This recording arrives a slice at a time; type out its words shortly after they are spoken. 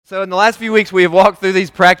So in the last few weeks, we have walked through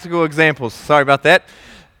these practical examples. Sorry about that.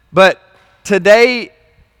 But today,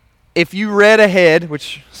 if you read ahead,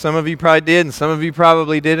 which some of you probably did and some of you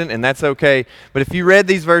probably didn't, and that's okay. But if you read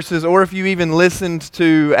these verses, or if you even listened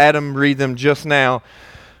to Adam read them just now,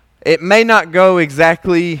 it may not go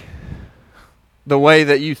exactly the way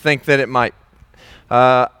that you think that it might.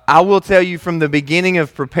 I will tell you from the beginning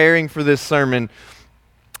of preparing for this sermon,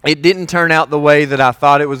 it didn't turn out the way that I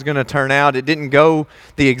thought it was going to turn out. It didn't go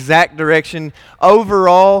the exact direction.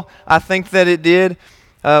 Overall, I think that it did.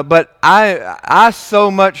 But I so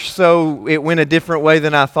much so it went a different way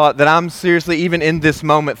than I thought that I'm seriously, even in this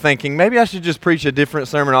moment, thinking maybe I should just preach a different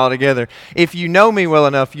sermon altogether. If you know me well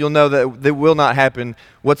enough, you'll know that will not happen.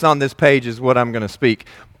 What's on this page is what I'm going to speak.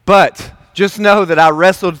 But just know that I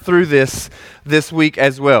wrestled through this week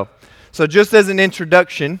as well. So just as an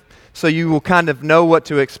introduction, so you will kind of know what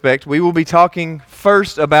to expect, we will be talking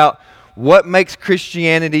first about what makes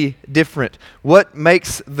Christianity different, what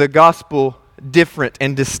makes the gospel different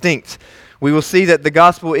and distinct. We will see that the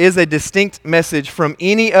gospel is a distinct message from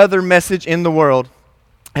any other message in the world,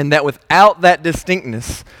 and that without that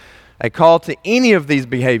distinctness, a call to any of these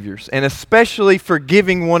behaviors, and especially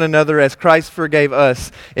forgiving one another as Christ forgave us,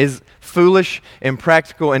 is foolish,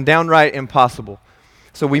 impractical, and downright impossible.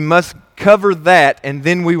 So we must cover that, and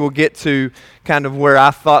then we will get to kind of where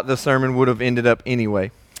I thought the sermon would have ended up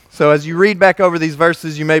anyway. So as you read back over these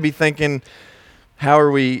verses, you may be thinking, how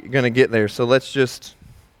are we going to get there? So let's just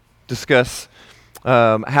discuss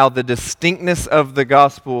how the distinctness of the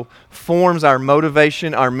gospel forms our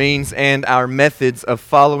motivation, our means, and our methods of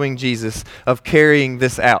following Jesus, of carrying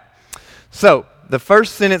this out. So the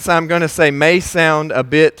first sentence I'm going to say may sound a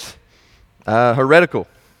bit heretical.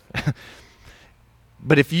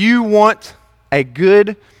 But if you want a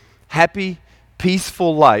good, happy,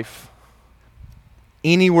 peaceful life,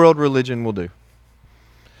 any world religion will do.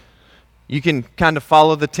 You can kind of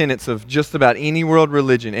follow the tenets of just about any world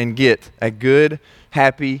religion and get a good,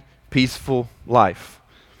 happy, peaceful life.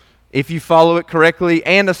 If you follow it correctly,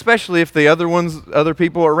 and especially if the other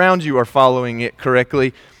people around you are following it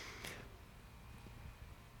correctly,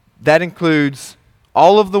 that includes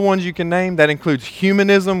all of the ones you can name. That includes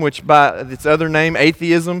humanism, which by its other name,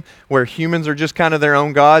 atheism, where humans are just kind of their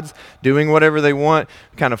own gods, doing whatever they want,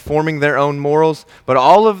 kind of forming their own morals. But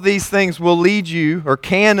all of these things will lead you, or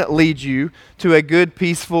can lead you, to a good,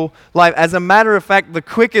 peaceful life. As a matter of fact, the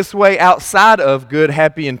quickest way outside of good,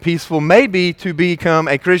 happy, and peaceful may be to become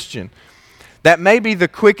a Christian. That may be the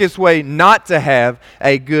quickest way not to have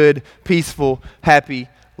a good, peaceful, happy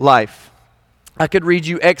life. I could read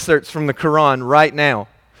you excerpts from the Quran right now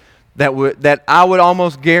that I would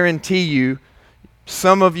almost guarantee you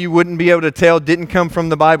some of you wouldn't be able to tell didn't come from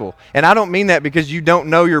the Bible. And I don't mean that because you don't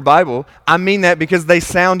know your Bible. I mean that because they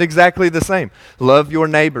sound exactly the same. Love your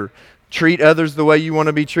neighbor. Treat others the way you want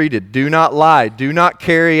to be treated. Do not lie. Do not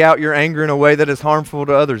carry out your anger in a way that is harmful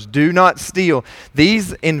to others. Do not steal.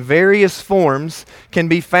 These, in various forms, can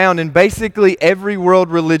be found in basically every world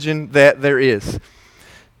religion that there is.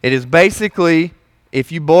 It is basically,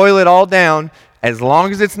 if you boil it all down, as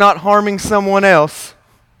long as it's not harming someone else,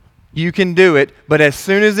 you can do it. But as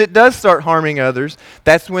soon as it does start harming others,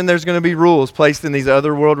 that's when there's going to be rules placed in these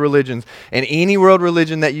other world religions and any world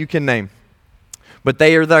religion that you can name. But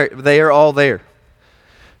they are there. They are all there.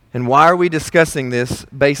 And why are we discussing this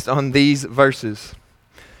based on these verses?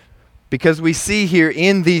 Because we see here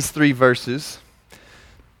in these three verses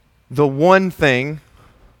the one thing,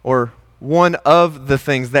 or one of the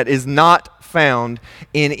things that is not found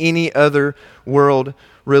in any other world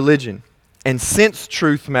religion. And since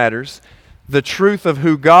truth matters, the truth of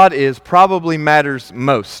who God is probably matters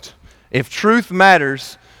most. If truth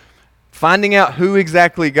matters, finding out who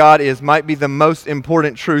exactly God is might be the most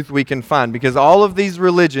important truth we can find, because all of these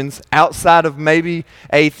religions, outside of maybe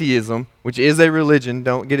atheism, which is a religion,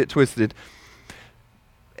 don't get it twisted,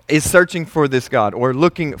 is searching for this God, or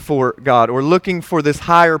looking for God, or looking for this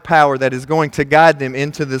higher power that is going to guide them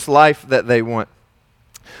into this life that they want.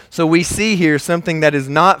 So we see here something that is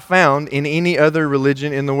not found in any other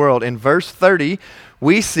religion in the world. In verse 30,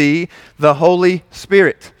 we see the Holy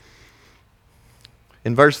Spirit.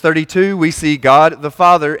 In verse 32, we see God the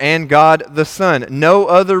Father and God the Son. No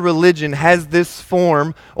other religion has this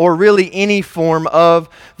form, or really any form of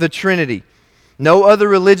the Trinity. No other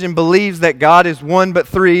religion believes that God is one but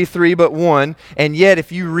three, three but one, and yet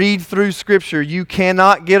if you read through Scripture, you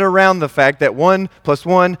cannot get around the fact that 1 +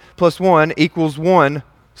 1 + 1 = 1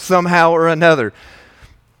 somehow or another.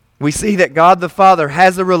 We see that God the Father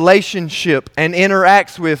has a relationship and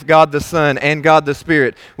interacts with God the Son and God the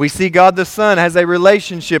Spirit. We see God the Son has a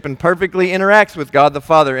relationship and perfectly interacts with God the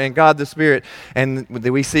Father and God the Spirit. And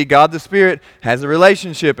we see God the Spirit has a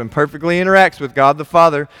relationship and perfectly interacts with God the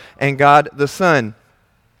Father and God the Son.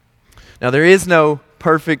 Now, there is no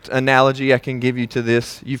perfect analogy I can give you to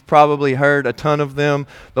this. You've probably heard a ton of them,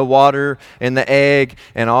 the water and the egg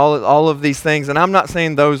and all of these things. And I'm not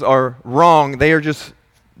saying those are wrong. They are just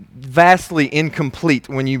vastly incomplete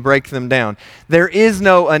when you break them down. There is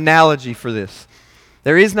no analogy for this.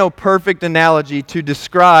 There is no perfect analogy to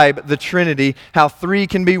describe the Trinity, how three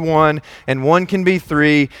can be one and one can be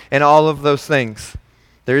three and all of those things.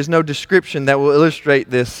 There is no description that will illustrate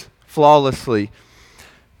this flawlessly.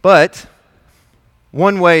 But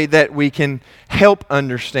one way that we can help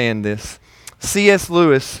understand this, C.S.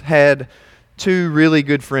 Lewis had two really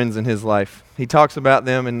good friends in his life. He talks about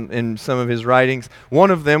them in some of his writings.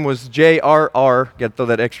 One of them was J.R.R., got to throw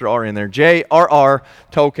that extra R in there, J.R.R.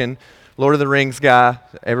 Tolkien, Lord of the Rings guy.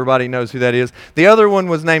 Everybody knows who that is. The other one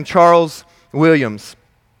was named Charles Williams.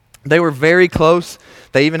 They were very close.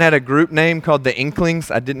 They even had a group name called the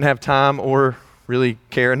Inklings. I didn't have time or really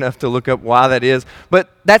care enough to look up why that is,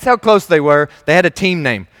 but that's how close they were. They had a team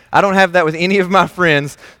name. I don't have that with any of my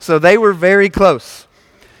friends, so they were very close.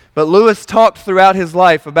 But Lewis talked throughout his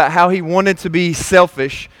life about how he wanted to be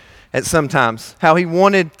selfish at sometimes, how he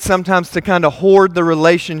wanted sometimes to kind of hoard the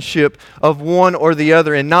relationship of one or the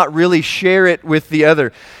other and not really share it with the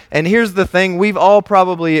other. And here's the thing, we've all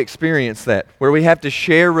probably experienced that, where we have to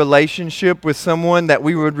share relationship with someone that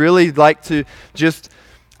we would really like to just,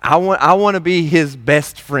 I want to be his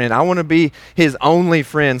best friend. I want to be his only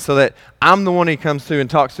friend so that I'm the one he comes to and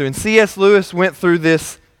talks to. And C.S. Lewis went through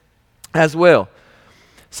this as well.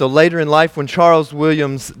 So later in life, when Charles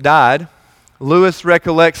Williams died, Lewis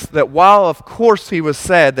recollects that while of course he was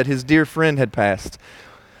sad that his dear friend had passed,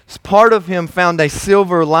 part of him found a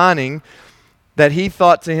silver lining that he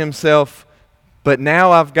thought to himself, but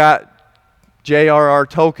now I've got J.R.R.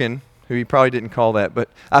 Tolkien, who he probably didn't call that, but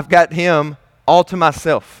I've got him all to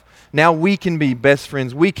myself. Now we can be best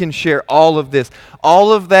friends. We can share all of this.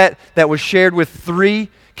 All of that was shared with three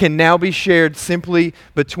can now be shared simply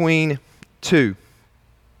between two.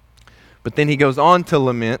 But then he goes on to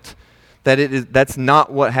lament that that's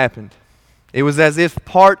not what happened. It was as if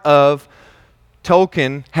part of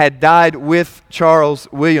Tolkien had died with Charles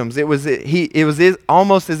Williams. It was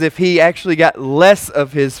almost as if he actually got less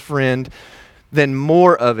of his friend than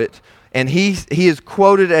more of it. And he is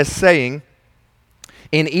quoted as saying,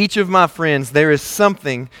 "In each of my friends there is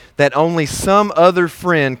something that only some other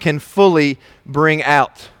friend can fully bring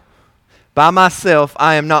out. By myself,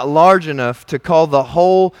 I am not large enough to call the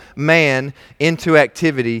whole man into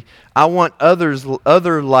activity. I want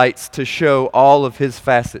other lights to show all of his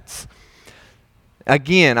facets."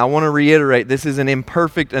 Again, I want to reiterate, this is an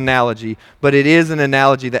imperfect analogy, but it is an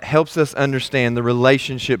analogy that helps us understand the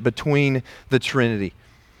relationship between the Trinity.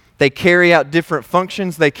 They carry out different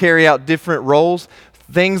functions. They carry out different roles.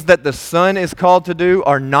 Things that the Son is called to do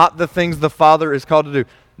are not the things the Father is called to do.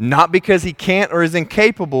 Not because he can't or is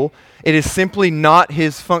incapable. It is simply not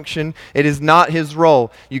his function. It is not his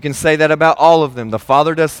role. You can say that about all of them. The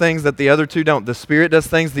Father does things that the other two don't. The Spirit does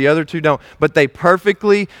things the other two don't. But they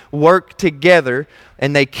perfectly work together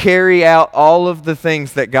and they carry out all of the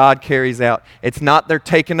things that God carries out. It's not they're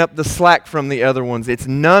taking up the slack from the other ones. It's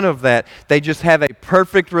none of that. They just have a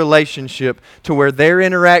perfect relationship to where their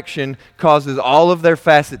interaction causes all of their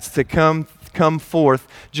facets to come forth,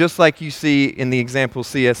 just like you see in the example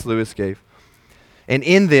C.S. Lewis gave. And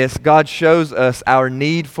in this, God shows us our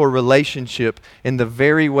need for relationship in the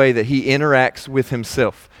very way that he interacts with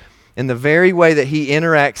himself, in the very way that he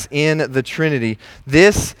interacts in the Trinity.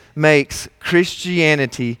 This makes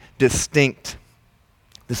Christianity distinct.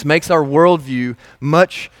 This makes our worldview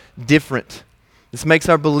much different. This makes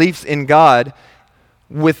our beliefs in God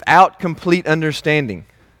without complete understanding.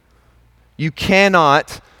 You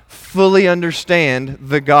cannot fully understand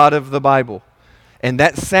the God of the Bible. And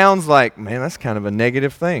that sounds like, man, that's kind of a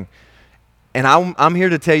negative thing. And I'm here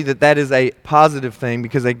to tell you that is a positive thing,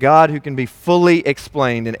 because a God who can be fully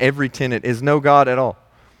explained in every tenet is no God at all.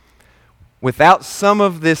 Without some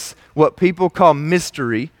of this, what people call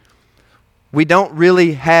mystery, we don't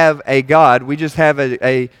really have a God. We just have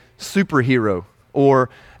a superhero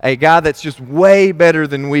or a guy that's just way better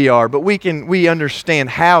than we are, but we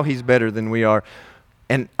understand how he's better than we are.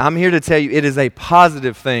 And I'm here to tell you it is a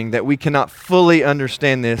positive thing that we cannot fully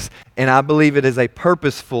understand this, and I believe it is a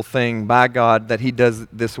purposeful thing by God that he does it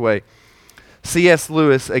this way. C.S.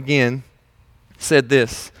 Lewis, again, said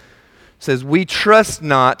this, says, "We trust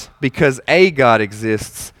not because a God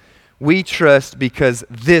exists, We trust because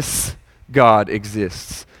this God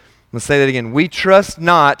exists. Let's say that again. We trust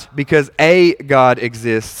not because a God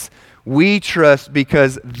exists. We trust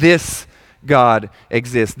because this God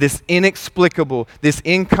exists. This inexplicable, this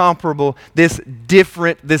incomparable, this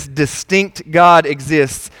different, this distinct God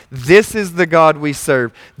exists. This is the God we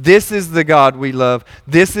serve. This is the God we love.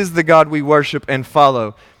 This is the God we worship and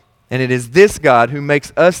follow. And it is this God who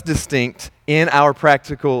makes us distinct in our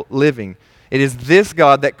practical living. It is this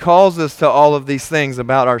God that calls us to all of these things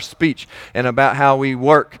about our speech and about how we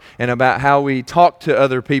work and about how we talk to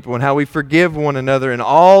other people and how we forgive one another and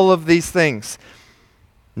all of these things.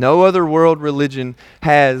 No other world religion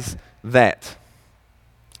has that.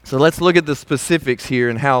 So let's look at the specifics here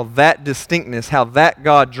and how that distinctness, how that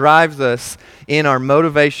God drives us in our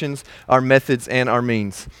motivations, our methods, and our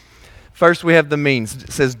means. First, we have the means.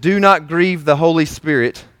 It says, "Do not grieve the Holy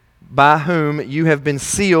Spirit, by whom you have been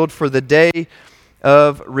sealed for the day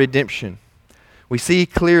of redemption." We see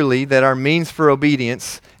clearly that our means for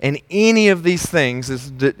obedience and any of these things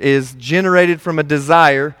is generated from a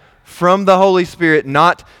desire from the Holy Spirit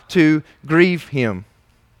not to grieve Him.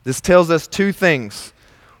 This tells us two things.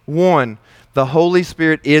 One, the Holy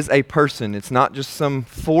Spirit is a person. It's not just some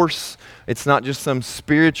force. It's not just some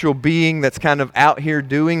spiritual being that's kind of out here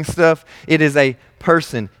doing stuff. It is a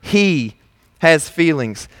person. He has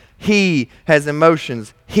feelings. He has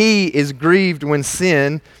emotions. He is grieved when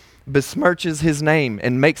sin besmirches His name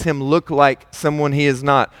and makes Him look like someone He is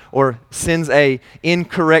not, or sends a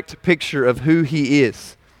incorrect picture of who He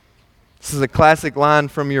is. This is a classic line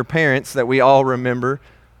from your parents that we all remember.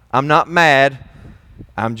 "I'm not mad,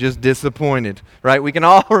 I'm just disappointed." Right? We can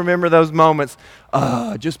all remember those moments.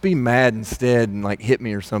 Just be mad instead and like hit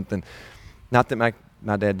me or something. Not that my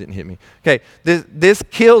dad didn't hit me. Okay, this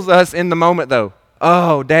kills us in the moment though.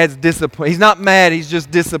 Oh, Dad's disappointed. He's not mad, he's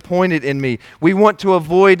just disappointed in me. We want to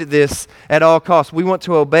avoid this at all costs. We want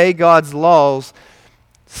to obey God's laws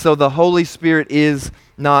so the Holy Spirit is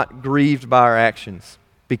not grieved by our actions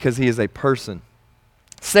because He is a person.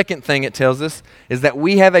 Second thing it tells us is that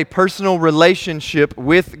we have a personal relationship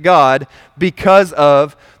with God because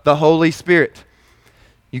of the Holy Spirit.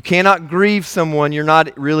 You cannot grieve someone you're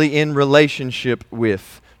not really in relationship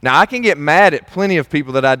with. Now, I can get mad at plenty of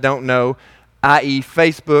people that I don't know, i.e.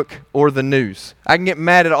 Facebook or the news. I can get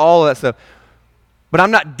mad at all of that stuff, but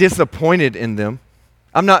I'm not disappointed in them.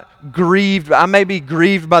 I'm not grieved. I may be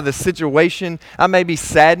grieved by the situation. I may be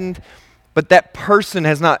saddened, but that person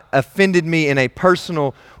has not offended me in a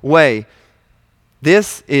personal way.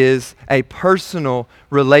 This is a personal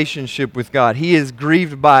relationship with God. He is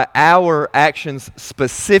grieved by our actions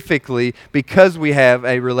specifically because we have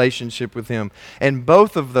a relationship with Him. And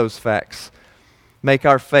both of those facts make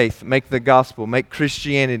our faith, make the gospel, make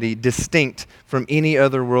Christianity distinct from any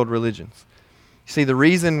other world religions. See, the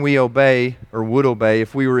reason we obey or would obey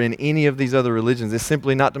if we were in any of these other religions is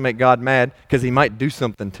simply not to make God mad, because He might do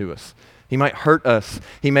something to us. He might hurt us.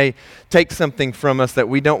 He may take something from us that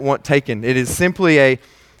we don't want taken. It is simply a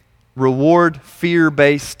reward,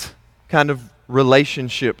 fear-based kind of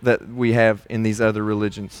relationship that we have in these other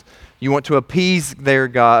religions. You want to appease their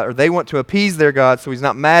God, or they want to appease their God so He's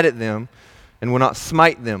not mad at them and will not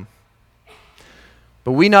smite them.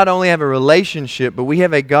 But we not only have a relationship, but we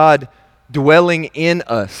have a God dwelling in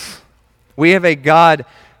us. We have a God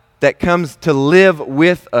that comes to live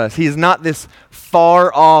with us. He is not this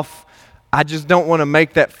far off, I just don't want to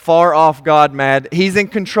make that far off God mad. He's in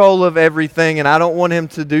control of everything and I don't want Him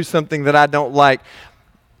to do something that I don't like.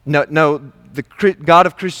 No, the God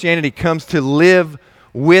of Christianity comes to live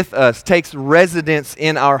with us, takes residence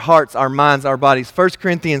in our hearts, our minds, our bodies. 1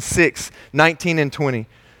 Corinthians 6, 19 and 20.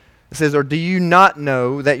 It says, "Or do you not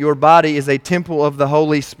know that your body is a temple of the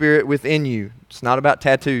Holy Spirit within you?" It's not about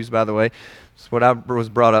tattoos, by the way. It's what I was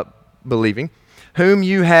brought up believing. "Whom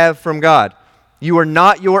you have from God. You are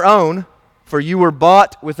not your own, for you were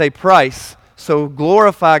bought with a price. So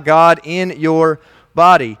glorify God in your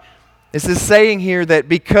body." This is saying here that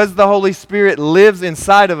because the Holy Spirit lives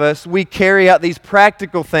inside of us, we carry out these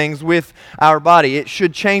practical things with our body. It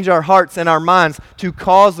should change our hearts and our minds to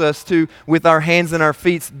cause us to, with our hands and our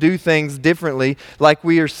feet, do things differently, like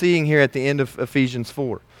we are seeing here at the end of Ephesians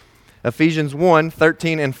 4. Ephesians 1,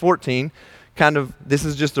 13 and 14, this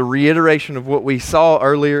is just a reiteration of what we saw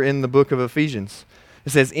earlier in the book of Ephesians. It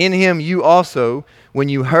says, "In Him you also, when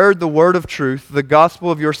you heard the word of truth, the gospel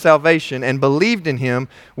of your salvation, and believed in Him,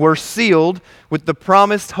 were sealed with the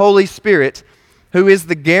promised Holy Spirit, who is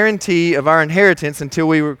the guarantee of our inheritance until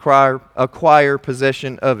we acquire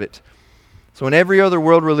possession of it." So in every other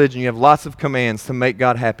world religion, you have lots of commands to make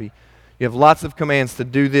God happy. You have lots of commands to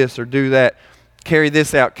do this or do that, carry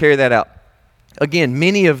this out, carry that out. Again,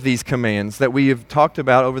 many of these commands that we have talked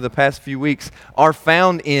about over the past few weeks are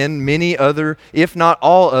found in many other, if not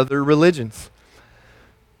all other, religions.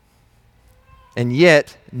 And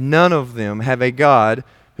yet, none of them have a God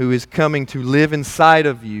who is coming to live inside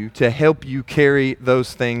of you to help you carry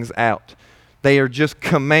those things out. They are just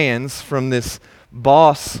commands from this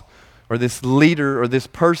boss or this leader or this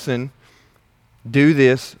person. Do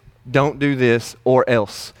this, don't do this, or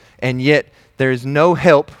else. And yet, there is no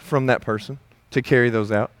help from that person to carry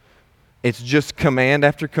those out. It's just command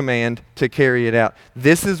after command to carry it out.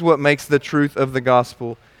 This is what makes the truth of the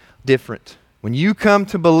gospel different. When you come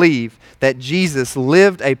to believe that Jesus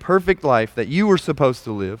lived a perfect life that you were supposed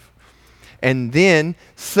to live, and then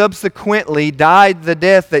subsequently died the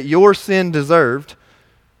death that your sin deserved,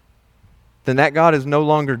 then that God is no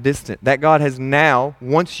longer distant. That God has now,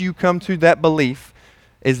 once you come to that belief,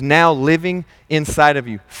 is now living inside of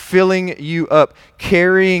you, filling you up,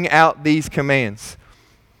 carrying out these commands.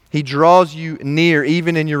 He draws you near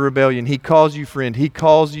even in your rebellion. He calls you friend. He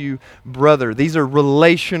calls you brother. These are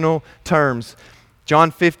relational terms.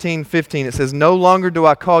 John 15:15, it says, "No longer do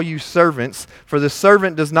I call you servants, for the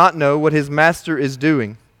servant does not know what his master is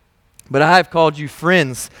doing. But I have called you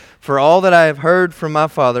friends, for all that I have heard from my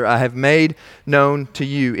Father I have made known to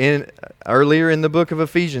you." Earlier in the book of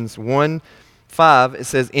Ephesians 1:5, it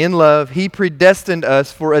says, "In love, he predestined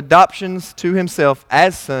us for adoptions to himself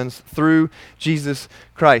as sons through Jesus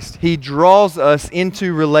Christ." He draws us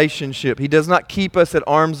into relationship. He does not keep us at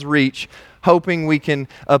arm's reach, hoping we can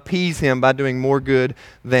appease him by doing more good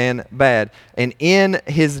than bad. And in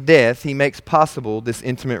his death, he makes possible this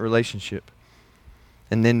intimate relationship.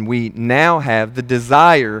 And then we now have the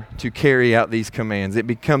desire to carry out these commands. It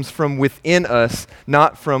becomes from within us,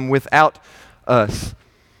 not from without us.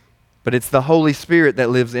 But it's the Holy Spirit that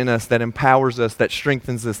lives in us, that empowers us, that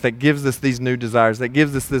strengthens us, that gives us these new desires, that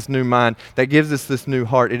gives us this new mind, that gives us this new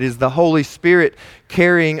heart. It is the Holy Spirit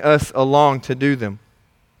carrying us along to do them.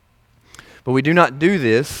 But we do not do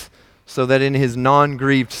this so that in his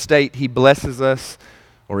non-grieved state he blesses us,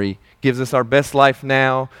 or he gives us our best life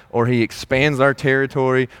now, or he expands our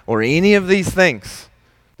territory, or any of these things.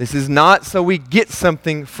 This is not so we get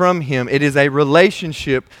something from him. It is a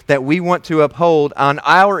relationship that we want to uphold on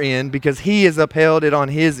our end because he has upheld it on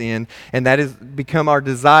his end, and that has become our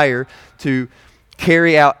desire to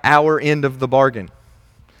carry out our end of the bargain.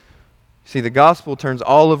 See, the gospel turns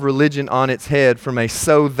all of religion on its head from a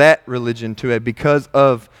so that religion to a because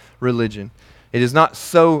of religion. It is not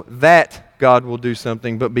so that God will do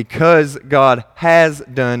something, but because God has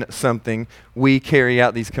done something, we carry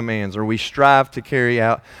out these commands, or we strive to carry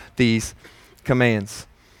out these commands.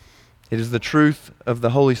 It is the truth of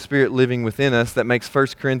the Holy Spirit living within us that makes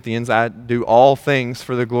 1 Corinthians, "I do all things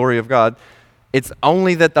for the glory of God." It's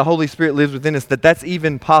only that the Holy Spirit lives within us that's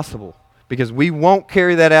even possible, because we won't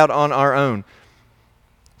carry that out on our own.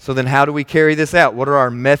 So then how do we carry this out? What are our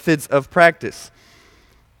methods of practice?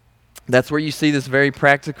 That's where you see this very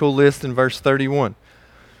practical list in verse 31.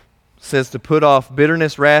 It says to put off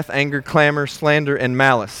bitterness, wrath, anger, clamor, slander, and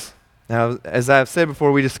malice. Now, as I've said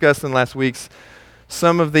before, we discussed in last week's,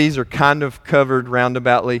 some of these are kind of covered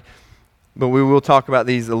roundaboutly, but we will talk about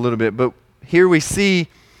these a little bit. But here we see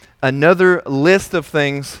another list of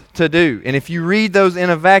things to do. And if you read those in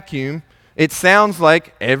a vacuum, it sounds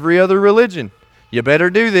like every other religion. You better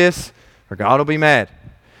do this or God will be mad.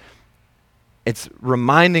 It's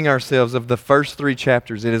reminding ourselves of the first 3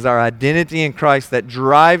 chapters. It is our identity in Christ that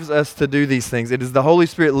drives us to do these things. It is the Holy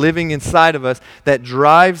Spirit living inside of us that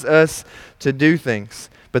drives us to do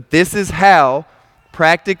things. But this is how,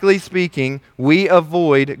 practically speaking, we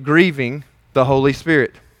avoid grieving the Holy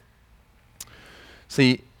Spirit.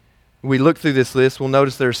 See, we look through this list, we'll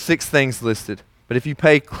notice there are 6 things listed. But if you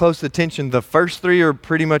pay close attention, the first 3 are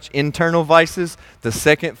pretty much internal vices. The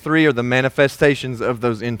second 3 are the manifestations of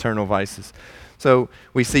those internal vices. So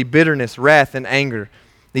we see bitterness, wrath, and anger.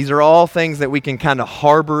 These are all things that we can kind of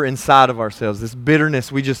harbor inside of ourselves. This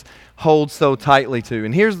bitterness we just hold so tightly to.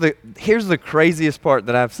 And here's the craziest part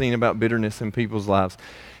that I've seen about bitterness in people's lives,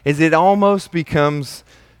 is it almost becomes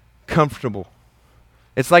comfortable.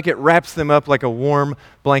 It's like it wraps them up like a warm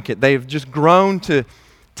blanket. They've just grown to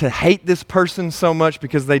hate this person so much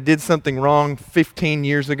because they did something wrong 15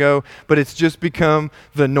 years ago, but it's just become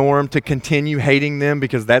the norm to continue hating them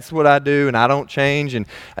because that's what I do and I don't change. And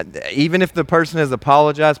even if the person has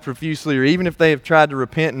apologized profusely, or even if they have tried to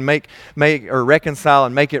repent and make or reconcile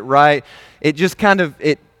and make it right, it just kind of,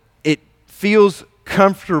 it feels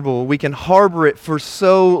comfortable. We can harbor it for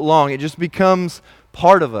so long. It just becomes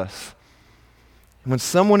part of us. When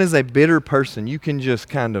someone is a bitter person, you can just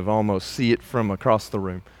kind of almost see it from across the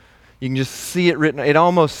room. You can just see it written. It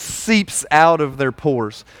almost seeps out of their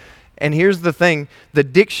pores. And here's the thing. The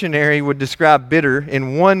dictionary would describe bitter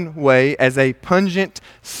in one way as a pungent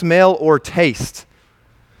smell or taste.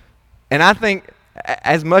 And I think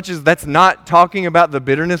as much as that's not talking about the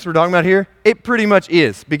bitterness we're talking about here, it pretty much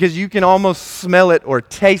is. Because you can almost smell it or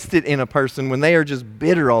taste it in a person when they are just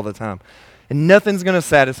bitter all the time. And nothing's going to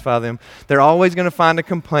satisfy them. They're always going to find a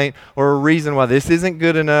complaint or a reason why this isn't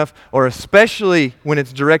good enough, or especially when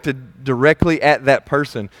it's directed directly at that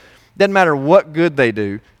person. Doesn't matter what good they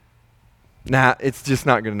do. Nah, it's just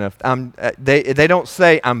not good enough. They don't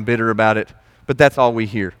say, I'm bitter about it, but that's all we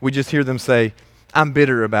hear. We just hear them say, I'm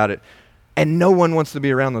bitter about it. And no one wants to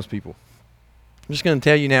be around those people. I'm just going to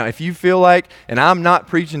tell you now, if you feel like, and I'm not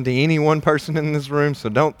preaching to any one person in this room, so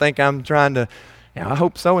don't think I'm trying to, I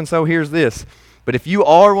hope so-and-so hears this. But if you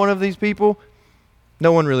are one of these people,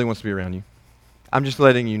 no one really wants to be around you. I'm just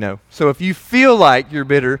letting you know. So if you feel like you're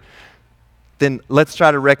bitter, then let's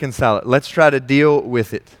try to reconcile it. Let's try to deal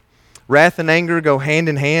with it. Wrath and anger go hand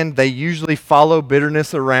in hand. They usually follow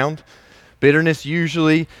bitterness around. Bitterness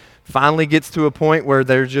usually finally gets to a point where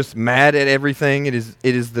they're just mad at everything. It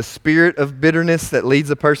is the spirit of bitterness that leads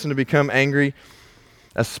a person to become angry,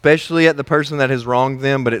 especially at the person that has wronged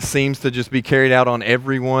them, but it seems to just be carried out on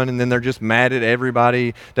everyone, and then they're just mad at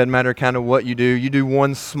everybody. Doesn't matter kind of what you do. You do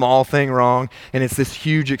one small thing wrong, and it's this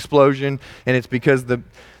huge explosion, and it's because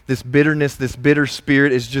this bitterness, this bitter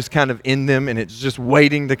spirit is just kind of in them, and it's just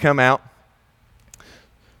waiting to come out.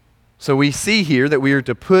 So we see here that we are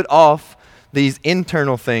to put off these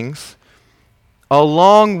internal things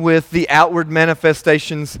along with the outward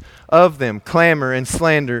manifestations of them, clamor and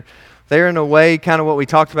slander. They're in a way kind of what we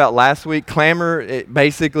talked about last week. Clamor, it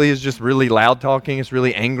basically is just really loud talking. It's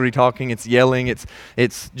really angry talking. It's yelling.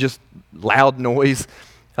 It's just loud noise.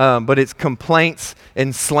 But it's complaints,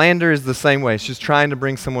 and slander is the same way. It's just trying to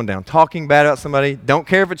bring someone down. Talking bad about somebody. Don't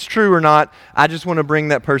care if it's true or not. I just want to bring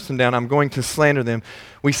that person down. I'm going to slander them.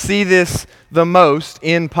 We see this the most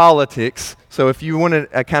in politics. So if you want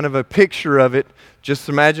a kind of a picture of it, just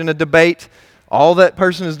imagine a debate. All that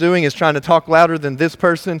person is doing is trying to talk louder than this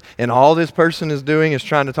person, and all this person is doing is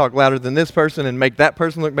trying to talk louder than this person and make that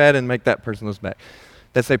person look bad and make that person look bad.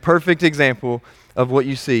 That's a perfect example of what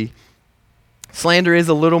you see. Slander is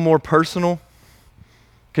a little more personal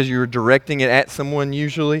because you're directing it at someone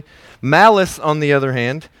usually. Malice, on the other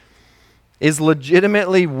hand, is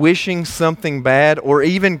legitimately wishing something bad or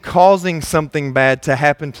even causing something bad to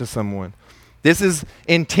happen to someone. This is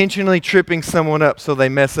intentionally tripping someone up so they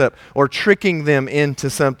mess up, or tricking them into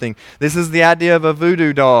something. This is the idea of a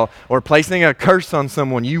voodoo doll or placing a curse on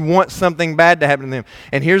someone. You want something bad to happen to them.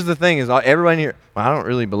 And here's the thing is, everybody here, well, I don't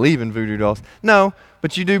really believe in voodoo dolls. No,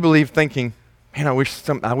 but you do believe thinking, man, I wish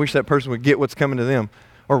that person would get what's coming to them.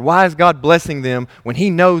 Or why is God blessing them when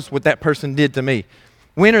he knows what that person did to me?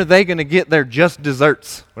 When are they going to get their just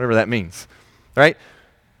desserts? Whatever that means, right?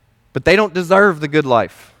 But they don't deserve the good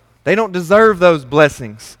life. They don't deserve those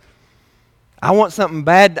blessings. I want something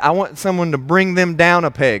bad. I want someone to bring them down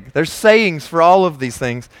a peg. There's sayings for all of these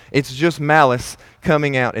things. It's just malice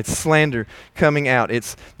coming out. It's slander coming out.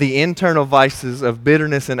 It's the internal vices of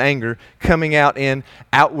bitterness and anger coming out in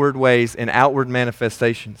outward ways and outward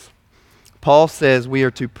manifestations. Paul says we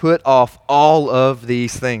are to put off all of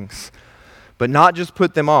these things, but not just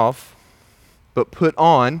put them off, but put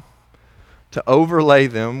on, to overlay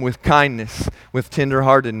them with kindness, with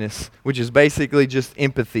tenderheartedness, which is basically just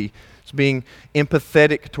empathy. It's being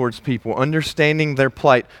empathetic towards people, understanding their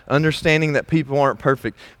plight, understanding that people aren't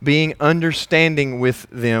perfect, being understanding with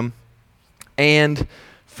them, and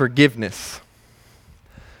forgiveness.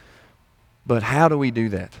 But how do we do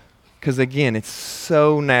that? Because again, it's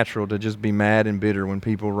so natural to just be mad and bitter when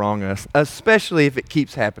people wrong us, especially if it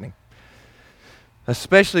keeps happening.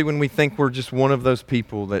 Especially when we think we're just one of those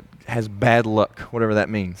people that has bad luck, whatever that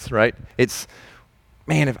means, right? It's,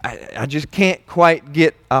 man, if I just can't quite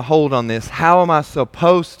get a hold on this. How am I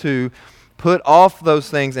supposed to put off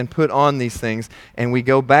those things and put on these things? And we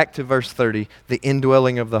go back to verse 30, the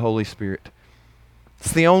indwelling of the Holy Spirit.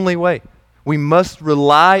 It's the only way. We must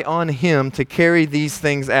rely on him to carry these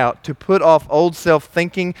things out, to put off old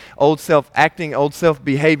self-thinking, old self-acting, old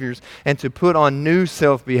self-behaviors, and to put on new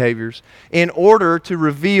self-behaviors in order to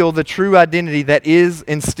reveal the true identity that is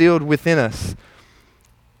instilled within us.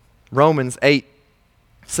 Romans 8,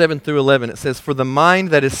 7 through 11, it says, "For the mind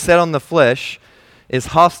that is set on the flesh is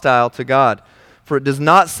hostile to God, for it does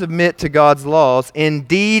not submit to God's laws.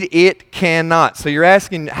 Indeed, it cannot." So you're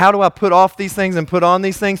asking, how do I put off these things and put on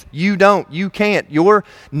these things? You don't. You can't. Your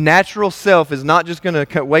natural self is not just going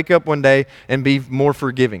to wake up one day and be more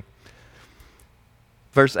forgiving.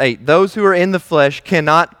 Verse 8, those who are in the flesh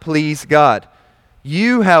cannot please God.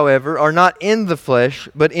 You, however, are not in the flesh,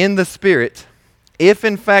 but in the Spirit, if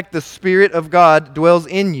in fact the Spirit of God dwells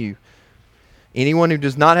in you. Anyone who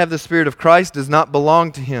does not have the Spirit of Christ does not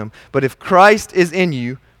belong to him. But if Christ is in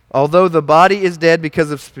you, although the body is dead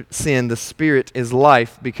because of sin, the Spirit is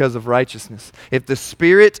life because of righteousness. If the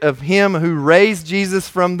Spirit of him who raised Jesus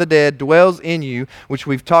from the dead dwells in you, which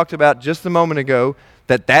we've talked about just a moment ago,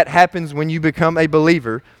 that happens when you become a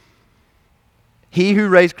believer, he who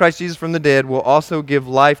raised Christ Jesus from the dead will also give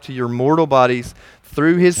life to your mortal bodies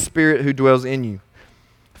through his Spirit who dwells in you.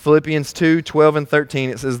 Philippians 2:12 and 13,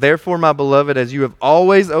 it says, therefore, my beloved, as you have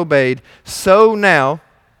always obeyed, so now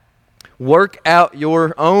work out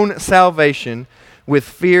your own salvation with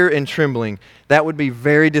fear and trembling. That would be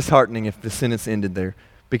very disheartening if the sentence ended there,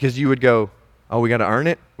 because you would go, oh, we got to earn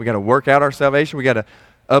it? We got to work out our salvation? We got to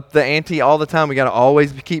up the ante all the time? We got to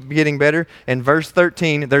always keep getting better? And verse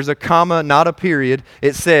 13, there's a comma, not a period.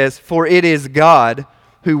 It says, for it is God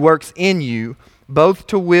who works in you, both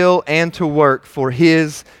to will and to work for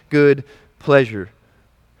his good pleasure.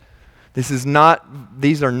 These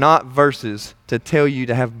are not verses to tell you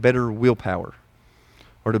to have better willpower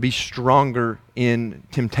or to be stronger in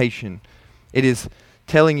temptation. It is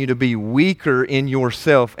telling you to be weaker in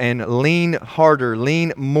yourself and lean harder,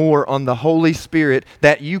 lean more on the Holy Spirit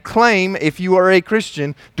that you claim, if you are a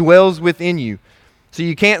Christian, dwells within you. So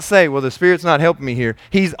you can't say, well, the Spirit's not helping me here.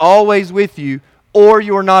 He's always with you, or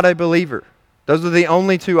you're not a believer. Those are the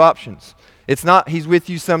only two options. It's not he's with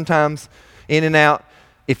you sometimes, in and out.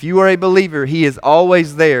 If you are a believer, he is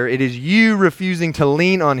always there. It is you refusing to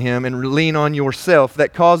lean on him and lean on yourself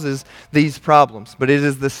that causes these problems. But it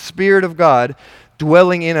is the Spirit of God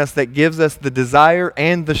dwelling in us that gives us the desire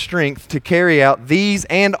and the strength to carry out these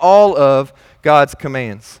and all of God's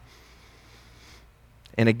commands.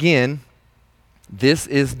 And again, this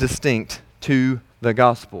is distinct to the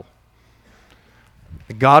gospel.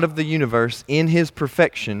 The God of the universe, in his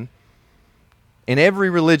perfection, in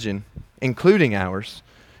every religion, including ours,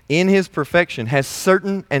 in his perfection, has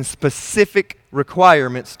certain and specific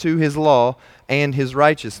requirements to his law and his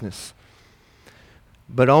righteousness.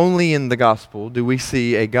 But only in the gospel do we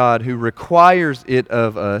see a God who requires it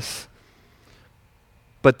of us,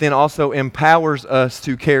 but then also empowers us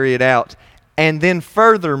to carry it out. And then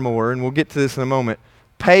furthermore, and we'll get to this in a moment,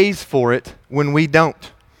 pays for it when we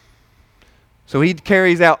don't. So he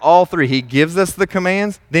carries out all three. He gives us the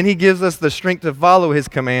commands, then he gives us the strength to follow his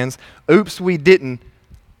commands. Oops, we didn't.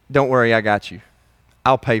 Don't worry, I got you.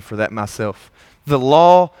 I'll pay for that myself. The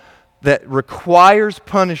law that requires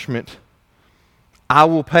punishment, I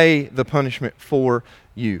will pay the punishment for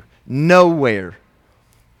you. Nowhere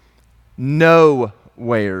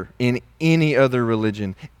in any other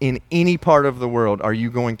religion, in any part of the world, are you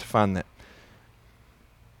going to find that.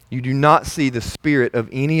 You do not see the spirit of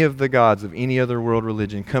any of the gods of any other world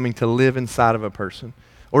religion coming to live inside of a person,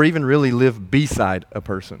 or even really live beside a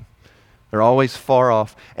person. They're always far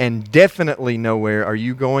off, and definitely nowhere are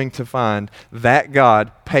you going to find that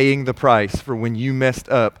God paying the price for when you messed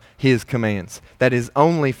up his commands. That is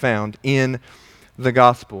only found in the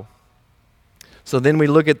gospel. So then we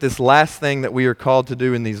look at this last thing that we are called to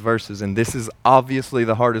do in these verses, and this is obviously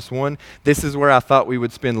the hardest one. This is where I thought we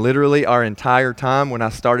would spend literally our entire time when I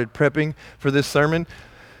started prepping for this sermon.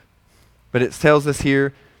 But it tells us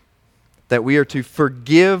here that we are to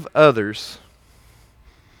forgive others.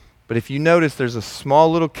 But if you notice, there's a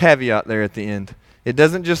small little caveat there at the end. It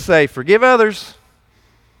doesn't just say, forgive others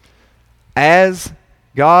as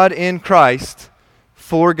God in Christ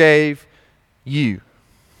forgave you.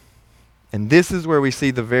 And this is where we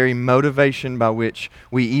see the very motivation by which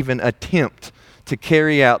we even attempt to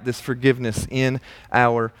carry out this forgiveness in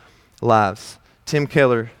our lives. Tim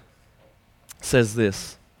Keller says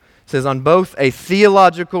this. He says, on both a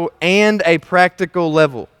theological and a practical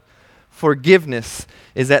level, forgiveness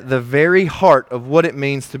is at the very heart of what it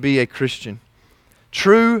means to be a Christian.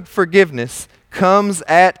 True forgiveness comes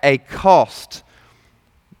at a cost,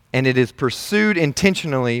 and it is pursued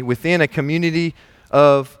intentionally within a community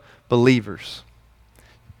of believers.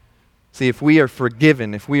 See, if we are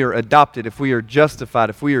forgiven, if we are adopted, if we are justified,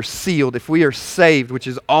 if we are sealed, if we are saved, which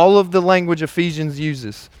is all of the language Ephesians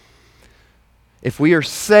uses, if we are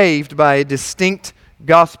saved by a distinct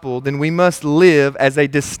gospel, then we must live as a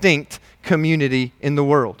distinct community in the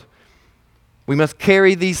world. We must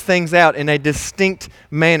carry these things out in a distinct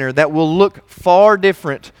manner that will look far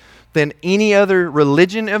different than any other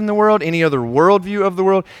religion in the world, any other worldview of the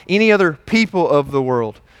world, any other people of the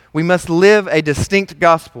world. We must live a distinct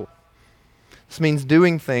gospel. This means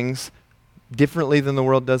doing things differently than the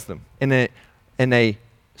world does them, in a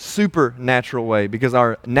supernatural way, because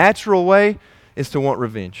our natural way is to want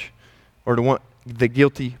revenge or to want the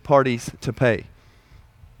guilty parties to pay.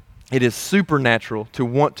 It is supernatural to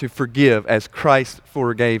want to forgive as Christ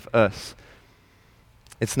forgave us.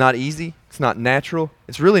 It's not easy. It's not natural.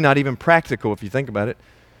 It's really not even practical if you think about it,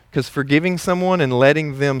 because forgiving someone and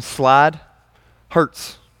letting them slide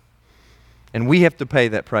hurts. And we have to pay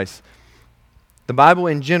that price. The Bible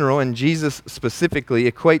in general, and Jesus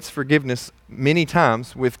specifically, equates forgiveness many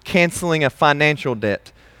times with canceling a financial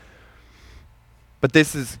debt. But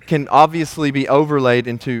this can obviously be overlaid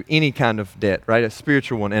into any kind of debt, right? A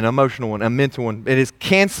spiritual one, an emotional one, a mental one. It is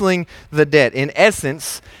canceling the debt. In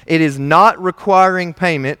essence, it is not requiring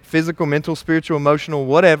payment, physical, mental, spiritual, emotional,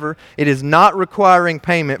 whatever. It is not requiring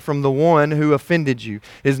payment from the one who offended you.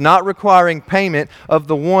 It is not requiring payment of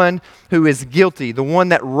the one who is guilty, the one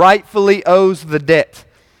that rightfully owes the debt.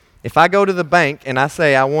 If I go to the bank and I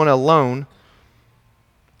say I want a loan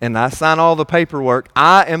and I sign all the paperwork,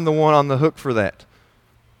 I am the one on the hook for that.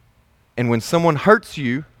 And when someone hurts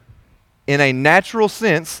you in a natural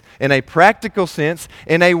sense, in a practical sense,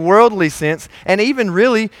 in a worldly sense, and even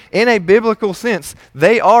really in a biblical sense,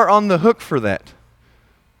 they are on the hook for that.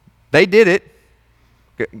 They did it.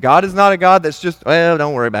 God is not a God that's just, well,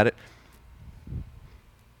 don't worry about it.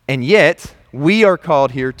 And yet, we are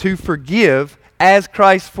called here to forgive as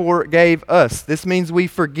Christ forgave us. This means we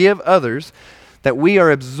forgive others, that we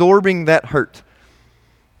are absorbing that hurt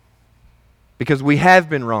because we have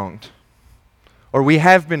been wronged, or we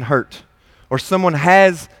have been hurt, or someone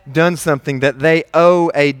has done something that they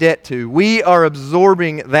owe a debt to. We are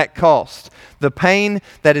absorbing that cost. The pain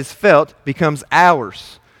that is felt becomes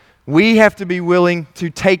ours. We have to be willing to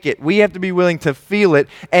take it. We have to be willing to feel it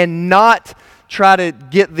and not try to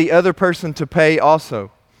get the other person to pay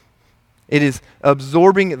also. It is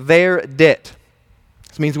absorbing their debt.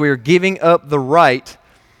 This means we are giving up the right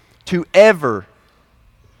to ever,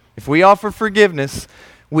 if we offer forgiveness,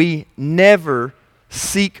 we never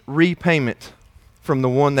seek repayment from the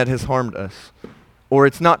one that has harmed us. Or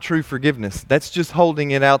it's not true forgiveness. That's just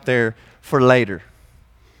holding it out there for later.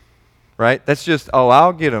 Right? That's just, oh,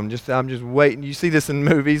 I'll get them. I'm just waiting. You see this in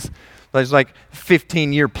movies. There's like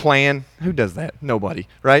 15-year plan. Who does that? Nobody.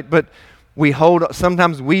 Right? But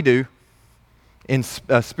sometimes we do, in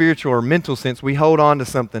a spiritual or mental sense, we hold on to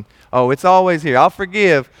something. Oh, it's always here. I'll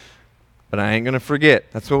forgive, but I ain't going to forget.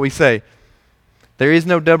 That's what we say. There is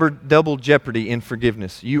no double jeopardy in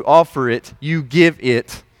forgiveness. You offer it, you give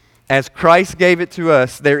it, as Christ gave it to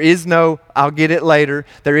us. There is no, I'll get it later.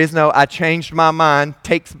 There is no, I changed my mind,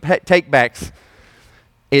 take backs.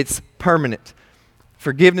 It's permanent.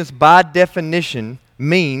 Forgiveness, by definition,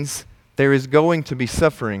 means there is going to be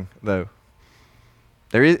suffering, though.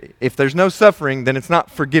 If there's no suffering, then it's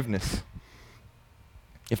not forgiveness.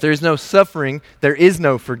 If there is no suffering, there is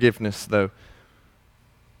no forgiveness, though.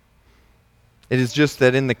 It is just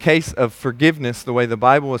that in the case of forgiveness, the way the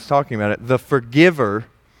Bible is talking about it, the forgiver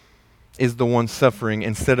is the one suffering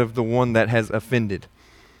instead of the one that has offended.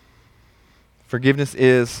 Forgiveness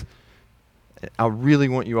is, I really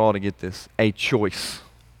want you all to get this, a choice.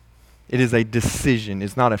 It is a decision.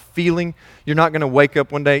 It's not a feeling. You're not going to wake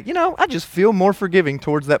up one day, I just feel more forgiving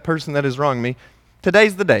towards that person that has wronged me.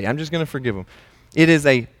 Today's the day. I'm just going to forgive them. It is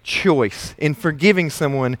a choice. In forgiving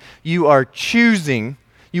someone, you are choosing,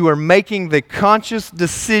 you are making the conscious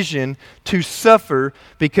decision to suffer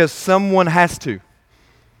because someone has to.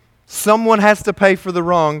 Someone has to pay for the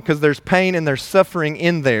wrong because there's pain and there's suffering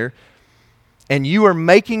in there. And you are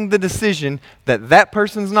making the decision that that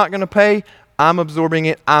person's not going to pay. I'm absorbing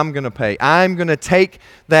it. I'm going to pay. I'm going to take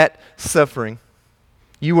that suffering.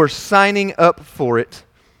 You are signing up for it.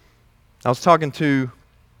 I was talking to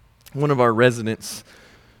one of our residents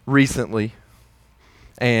recently,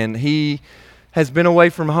 and he has been away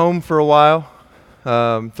from home for a while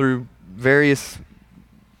through various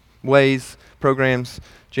ways, programs,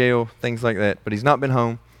 jail, things like that, but he's not been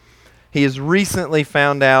home. He has recently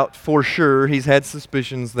found out for sure, he's had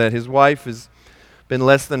suspicions that his wife has been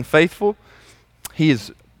less than faithful. He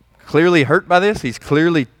is clearly hurt by this. He's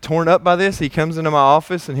clearly torn up by this. He comes into my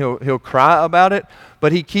office and he'll cry about it,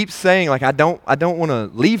 but he keeps saying, like, I don't want to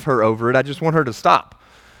leave her over it. I just want her to stop.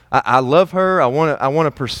 I love her. I want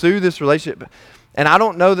to pursue this relationship. And I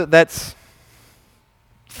don't know that that's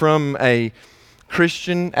from a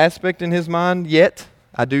Christian aspect in his mind yet.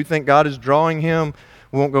 I do think God is drawing him.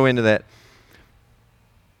 We won't go into that.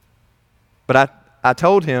 But I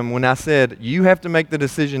told him when I said, you have to make the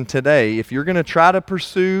decision today, if you're going to try to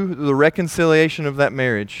pursue the reconciliation of that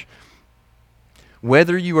marriage,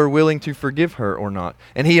 whether you are willing to forgive her or not.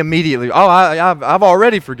 And he immediately, I've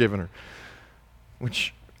already forgiven her.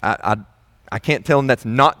 Which I I can't tell him that's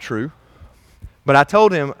not true. But I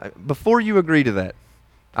told him, before you agree to that,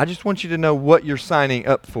 I just want you to know what you're signing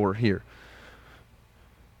up for here.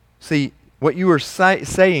 See, what you are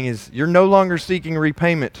saying is you're no longer seeking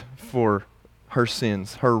repayment for her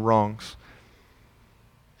sins, her wrongs.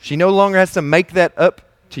 She no longer has to make that up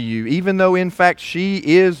to you, even though in fact she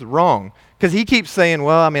is wrong. Because he keeps saying,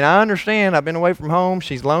 well, I mean, I understand. I've been away from home.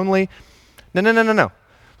 She's lonely. No.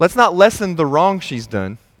 Let's not lessen the wrong she's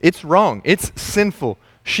done. It's wrong. It's sinful.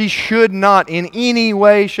 She should not in any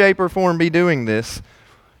way, shape, or form be doing this.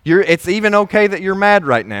 It's even okay that you're mad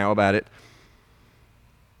right now about it.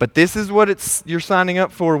 But this is what you're signing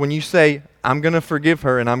up for when you say, I'm going to forgive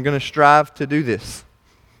her and I'm going to strive to do this.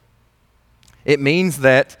 It means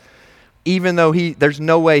that even though there's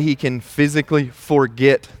no way he can physically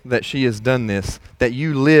forget that she has done this, that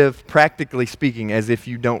you live, practically speaking, as if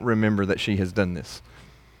you don't remember that she has done this.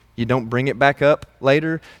 You don't bring it back up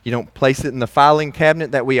later. You don't place it in the filing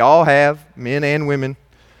cabinet that we all have, men and women,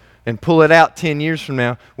 and pull it out 10 years from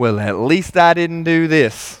now. Well, at least I didn't do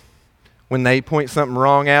this. When they point something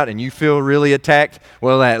wrong out and you feel really attacked,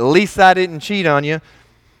 well, at least I didn't cheat on you.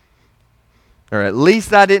 Or at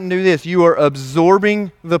least I didn't do this. You are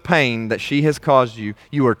absorbing the pain that she has caused you.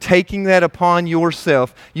 You are taking that upon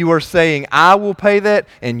yourself. You are saying, I will pay that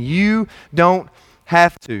and you don't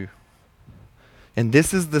have to. And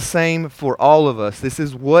this is the same for all of us. This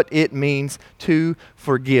is what it means to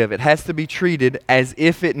forgive. It has to be treated as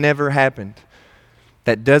if it never happened.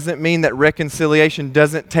 That doesn't mean that reconciliation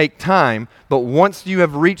doesn't take time, but once you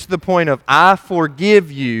have reached the point of, I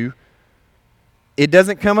forgive you, it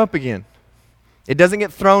doesn't come up again. It doesn't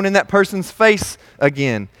get thrown in that person's face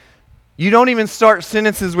again. You don't even start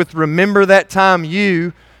sentences with, remember that time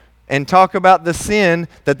you, and talk about the sin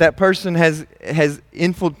that person has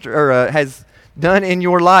done in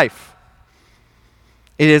your life.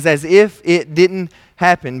 It is as if it didn't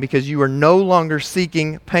happen because you are no longer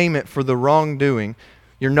seeking payment for the wrongdoing.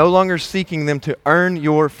 You're no longer seeking them to earn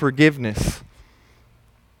your forgiveness.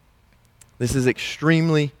 This is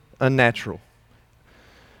extremely unnatural.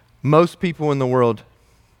 Most people in the world,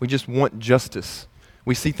 we just want justice.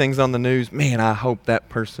 We see things on the news, man, I hope that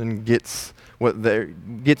person gets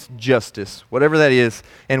justice, whatever that is.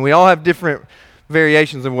 And we all have different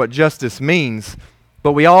variations of what justice means.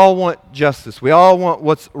 But we all want justice. We all want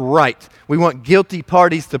what's right. We want guilty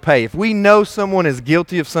parties to pay. If we know someone is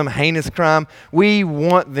guilty of some heinous crime, we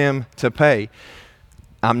want them to pay.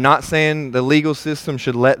 I'm not saying the legal system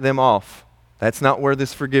should let them off. That's not where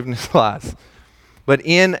this forgiveness lies. But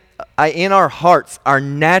in our hearts, our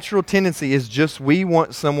natural tendency is just we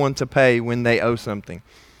want someone to pay when they owe something.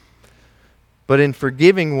 But in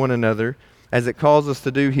forgiving one another, as it calls us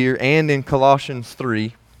to do here and in Colossians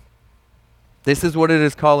 3, this is what it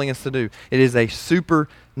is calling us to do. It is a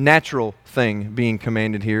supernatural thing being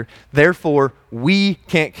commanded here. Therefore, we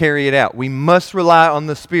can't carry it out. We must rely on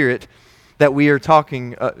the Spirit that we are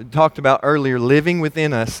talked about earlier, living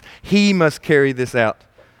within us. He must carry this out.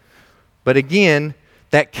 But again,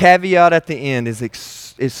 that caveat at the end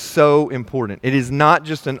is so important. It is not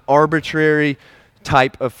just an arbitrary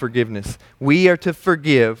type of forgiveness. We are to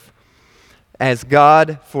forgive as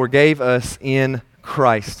God forgave us in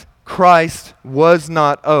Christ. Christ was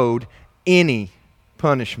not owed any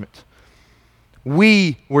punishment.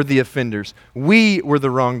 We were the offenders. We were the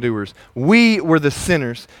wrongdoers. We were the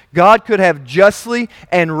sinners. God could have justly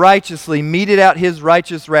and righteously meted out his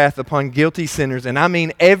righteous wrath upon guilty sinners, and I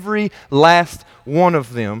mean every last one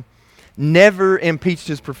of them, never impeached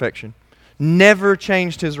his perfection, never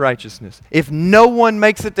changed his righteousness. If no one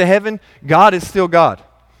makes it to heaven, God is still God.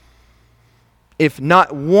 If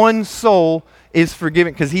not one soul is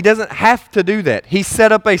forgiven, because he doesn't have to do that. He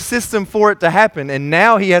set up a system for it to happen, and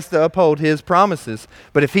now he has to uphold his promises.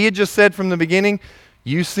 But if he had just said from the beginning,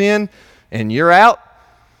 you sin and you're out,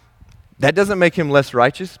 that doesn't make him less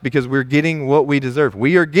righteous, because we're getting what we deserve.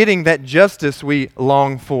 We are getting that justice we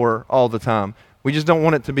long for all the time. We just don't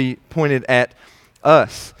want it to be pointed at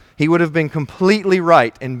us. He would have been completely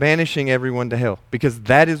right in banishing everyone to hell, because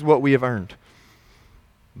that is what we have earned.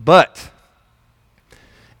 But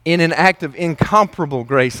in an act of incomparable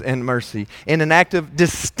grace and mercy, in an act of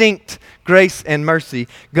distinct grace and mercy,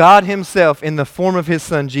 God himself, in the form of his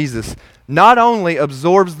Son Jesus, not only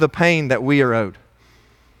absorbs the pain that we are owed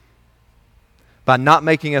by not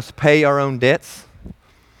making us pay our own debts,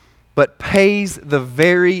 but pays the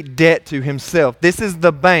very debt to himself. This is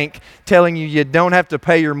the bank telling you don't have to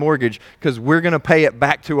pay your mortgage because we're going to pay it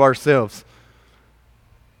back to ourselves.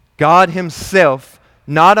 God himself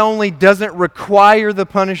not only doesn't require the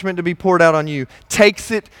punishment to be poured out on you, takes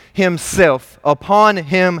it himself, upon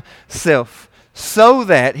himself, so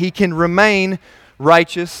that he can remain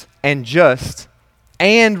righteous and just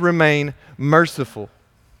and remain merciful.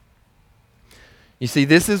 You see,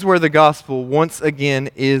 this is where the gospel once again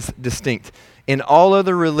is distinct. In all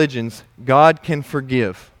other religions, God can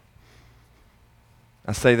forgive.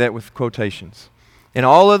 I say that with quotations. In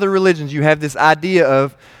all other religions, you have this idea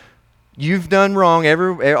of you've done wrong.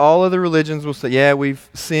 All other religions will say, yeah, we've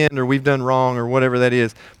sinned or we've done wrong or whatever that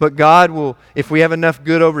is. But God will, if we have enough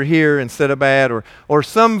good over here instead of bad or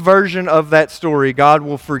some version of that story, God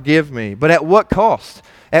will forgive me. But at what cost?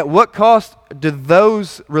 At what cost do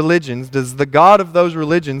does the God of those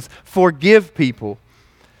religions forgive people?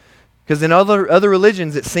 Because in other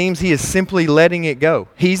religions, it seems he is simply letting it go.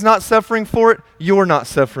 He's not suffering for it. You're not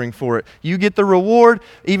suffering for it. You get the reward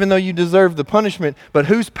even though you deserve the punishment. But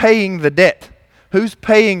who's paying the debt? Who's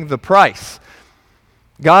paying the price?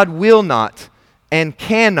 God will not and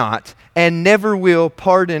cannot and never will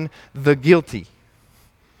pardon the guilty.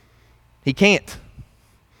 He can't.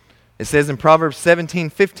 It says in Proverbs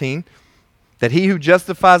 17:15 that he who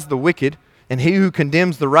justifies the wicked and he who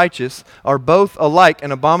condemns the righteous are both alike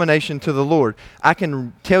an abomination to the Lord. I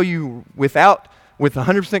can tell you with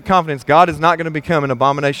 100% confidence, God is not going to become an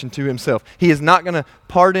abomination to himself. He is not going to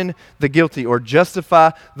pardon the guilty or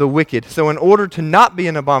justify the wicked. So in order to not be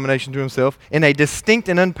an abomination to himself, in a distinct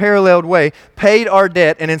and unparalleled way, paid our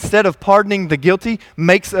debt, and instead of pardoning the guilty,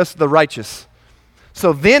 makes us the righteous.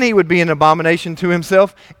 So then he would be an abomination to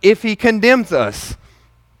himself if he condemns us.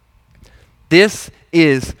 This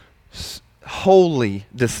is wholly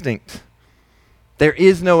distinct. There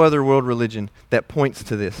is no other world religion that points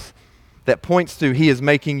to this, that points to he is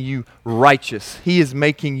making you righteous. He is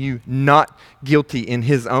making you not guilty in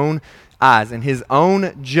his own eyes, in his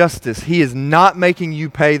own justice. He is not making you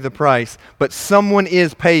pay the price, but someone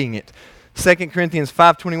is paying it. 2 Corinthians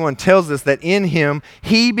 5:21 tells us that in him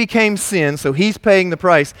he became sin, so he's paying the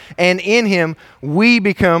price, and in him we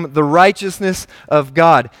become the righteousness of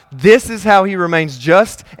God. This is how he remains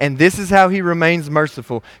just, and this is how he remains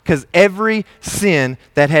merciful, because every sin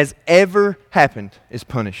that has ever happened is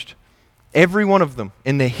punished. Every one of them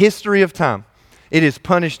in the history of time. It is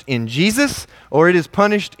punished in Jesus, or it is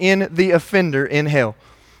punished in the offender in hell.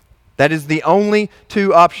 That is the only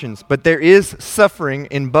two options, but there is suffering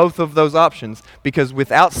in both of those options, because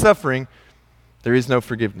without suffering, there is no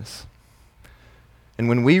forgiveness. And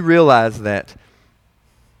when we realize that,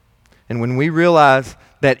 and when we realize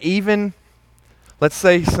that even, let's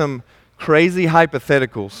say some crazy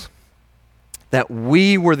hypotheticals, that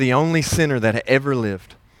we were the only sinner that had ever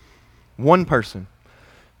lived, one person,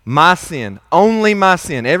 my sin, only my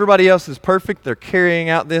sin, everybody else is perfect, they're carrying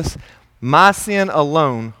out this, my sin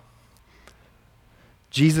alone,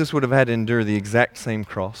 Jesus would have had to endure the exact same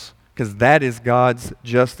cross, because that is God's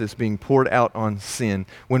justice being poured out on sin.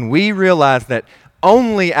 When we realize that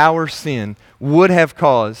only our sin would have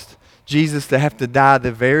caused Jesus to have to die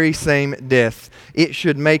the very same death, it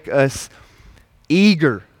should make us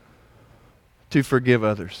eager to forgive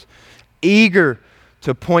others, eager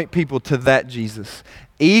to point people to that Jesus,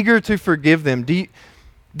 eager to forgive them.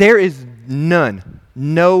 There is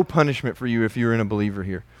no punishment for you if you're in a believer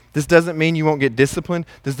here. This doesn't mean you won't get disciplined.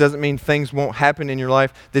 This doesn't mean things won't happen in your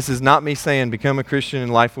life. This is not me saying become a Christian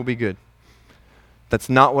and life will be good. That's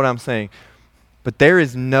not what I'm saying. But there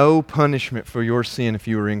is no punishment for your sin if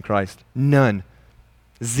you are in Christ. None.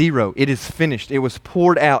 Zero. It is finished. It was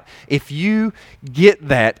poured out. If you get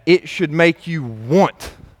that, it should make you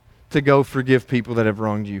want to go forgive people that have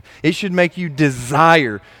wronged you. It should make you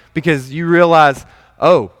desire, because you realize,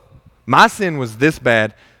 oh, my sin was this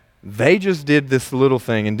bad. They just did this little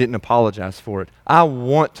thing and didn't apologize for it. I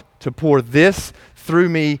want to pour this through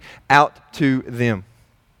me out to them.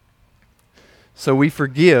 So we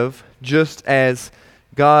forgive just as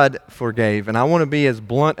God forgave. And I want to be as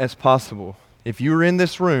blunt as possible. If you are in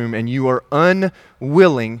this room and you are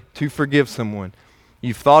unwilling to forgive someone,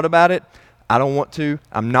 you've thought about it, I don't want to,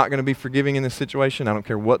 I'm not going to be forgiving in this situation, I don't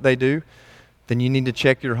care what they do, then you need to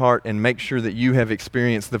check your heart and make sure that you have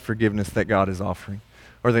experienced the forgiveness that God is offering,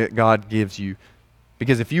 or that God gives you.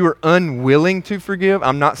 Because if you are unwilling to forgive,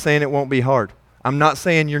 I'm not saying it won't be hard. I'm not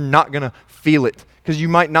saying you're not going to feel it, because you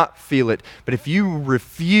might not feel it. But if you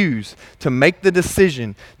refuse to make the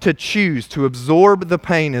decision, to choose to absorb the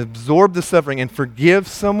pain, absorb the suffering, and forgive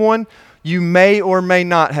someone, you may or may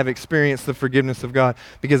not have experienced the forgiveness of God,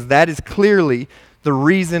 because that is clearly the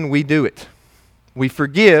reason we do it. We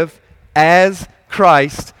forgive as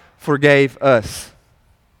Christ forgave us.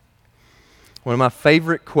 One of my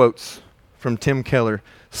favorite quotes from Tim Keller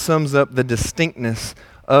sums up the distinctness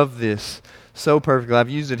of this so perfectly. I've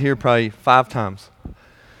used it here probably 5 times.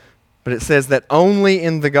 But it says that only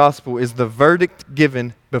in the gospel is the verdict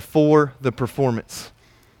given before the performance.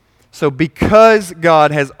 So because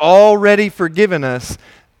God has already forgiven us,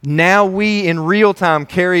 now we in real time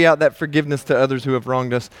carry out that forgiveness to others who have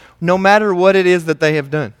wronged us, no matter what it is that they have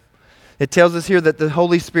done. It tells us here that the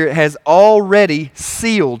Holy Spirit has already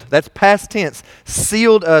sealed, that's past tense,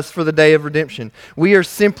 sealed us for the day of redemption. We are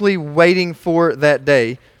simply waiting for that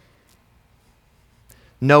day,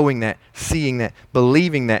 knowing that, seeing that,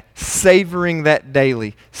 believing that, savoring that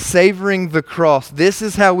daily, savoring the cross. This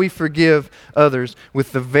is how we forgive others,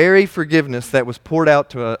 with the very forgiveness that was poured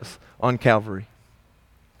out to us on Calvary.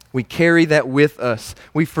 We carry that with us.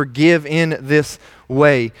 We forgive in this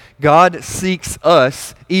way. God seeks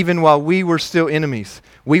us even while we were still enemies.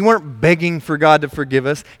 We weren't begging for God to forgive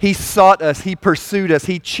us. He sought us. He pursued us.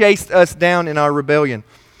 He chased us down in our rebellion.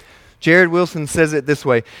 Jared Wilson says it this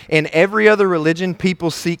way: in every other religion,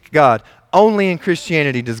 people seek God. Only in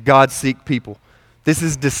Christianity does God seek people. This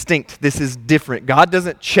is distinct. This is different. God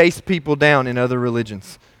doesn't chase people down in other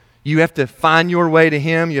religions. You have to find your way to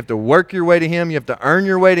Him. You have to work your way to Him. You have to earn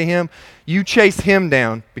your way to Him. You chase Him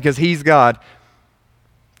down because He's God.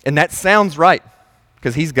 And that sounds right,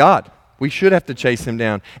 because He's God. We should have to chase Him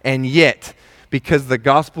down. And yet, because the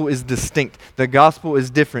gospel is distinct, the gospel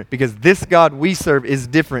is different, because this God we serve is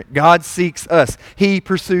different. God seeks us. He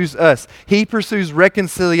pursues us. He pursues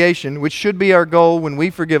reconciliation, which should be our goal when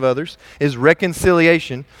we forgive others, is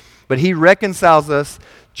reconciliation. But He reconciles us,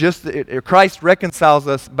 Christ reconciles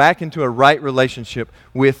us back into a right relationship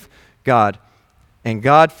with God. And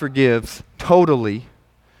God forgives totally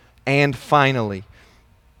and finally.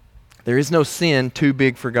 There is no sin too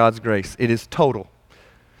big for God's grace. It is total.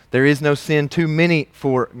 There is no sin too many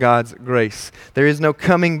for God's grace. There is no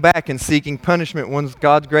coming back and seeking punishment once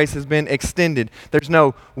God's grace has been extended. There's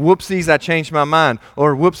no whoopsies, I changed my mind,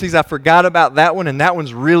 or whoopsies, I forgot about that one and that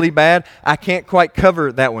one's really bad. I can't quite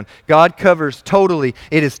cover that one. God covers totally.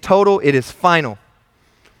 It is total. It is final.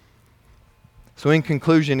 So in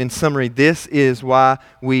conclusion, in summary, this is why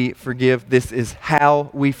we forgive. This is how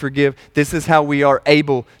we forgive. This is how we are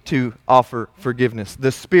able to offer forgiveness.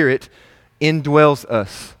 The Spirit indwells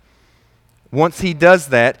us. Once He does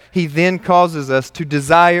that, He then causes us to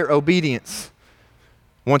desire obedience.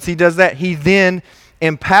 Once He does that, He then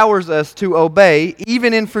empowers us to obey,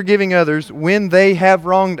 even in forgiving others when they have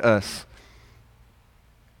wronged us.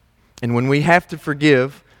 And when we have to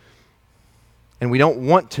forgive, and we don't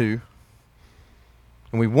want to,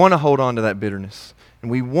 and we want to hold on to that bitterness,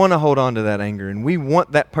 and we want to hold on to that anger, and we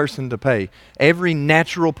want that person to pay. Every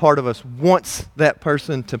natural part of us wants that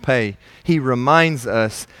person to pay. He reminds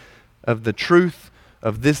us of the truth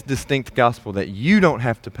of this distinct gospel, that you don't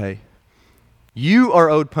have to pay. You are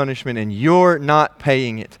owed punishment and you're not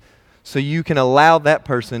paying it. So you can allow that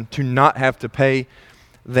person to not have to pay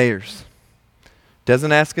theirs.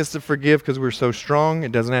 Doesn't ask us to forgive because we're so strong.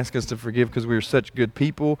 It doesn't ask us to forgive because we're such good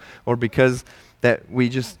people or because that we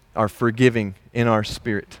just are forgiving in our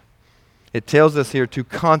spirit. It tells us here to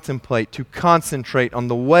contemplate, to concentrate on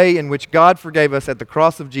the way in which God forgave us at the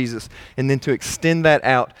cross of Jesus, and then to extend that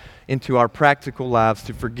out into our practical lives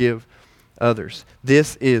to forgive others.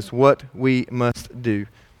 This is what we must do.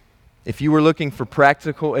 If you were looking for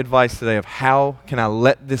practical advice today of how can I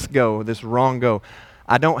let this go, this wrong go,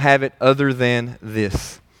 I don't have it other than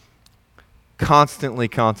this. Constantly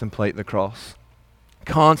contemplate the cross.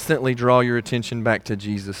 Constantly draw your attention back to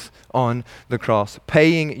Jesus on the cross,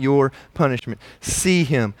 paying your punishment. See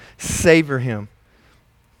Him, savor Him.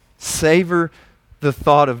 Savor the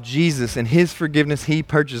thought of Jesus and His forgiveness He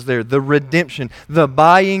purchased there, the redemption, the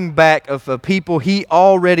buying back of a people He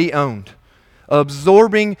already owned,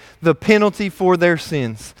 absorbing the penalty for their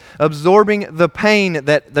sins, absorbing the pain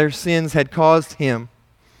that their sins had caused Him.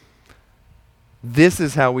 This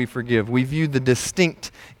is how we forgive. We view the distinct,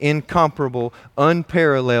 incomparable,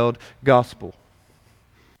 unparalleled gospel.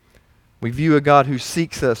 We view a God who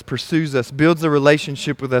seeks us, pursues us, builds a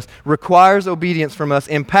relationship with us, requires obedience from us,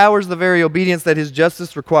 empowers the very obedience that His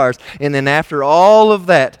justice requires, and then after all of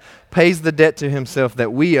that, pays the debt to Himself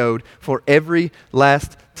that we owed for every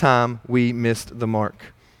last time we missed the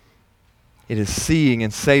mark. It is seeing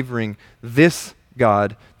and savoring this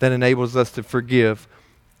God that enables us to forgive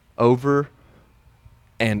over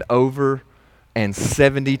and over and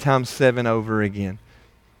 70 times 7 over again.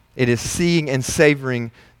 It is seeing and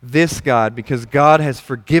savoring this God because God has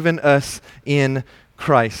forgiven us in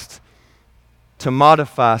Christ. To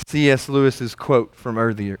modify C.S. Lewis's quote from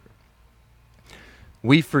earlier,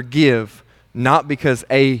 we forgive not because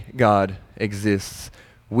a God exists.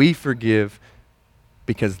 We forgive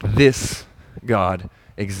because this God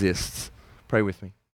exists. Pray with me.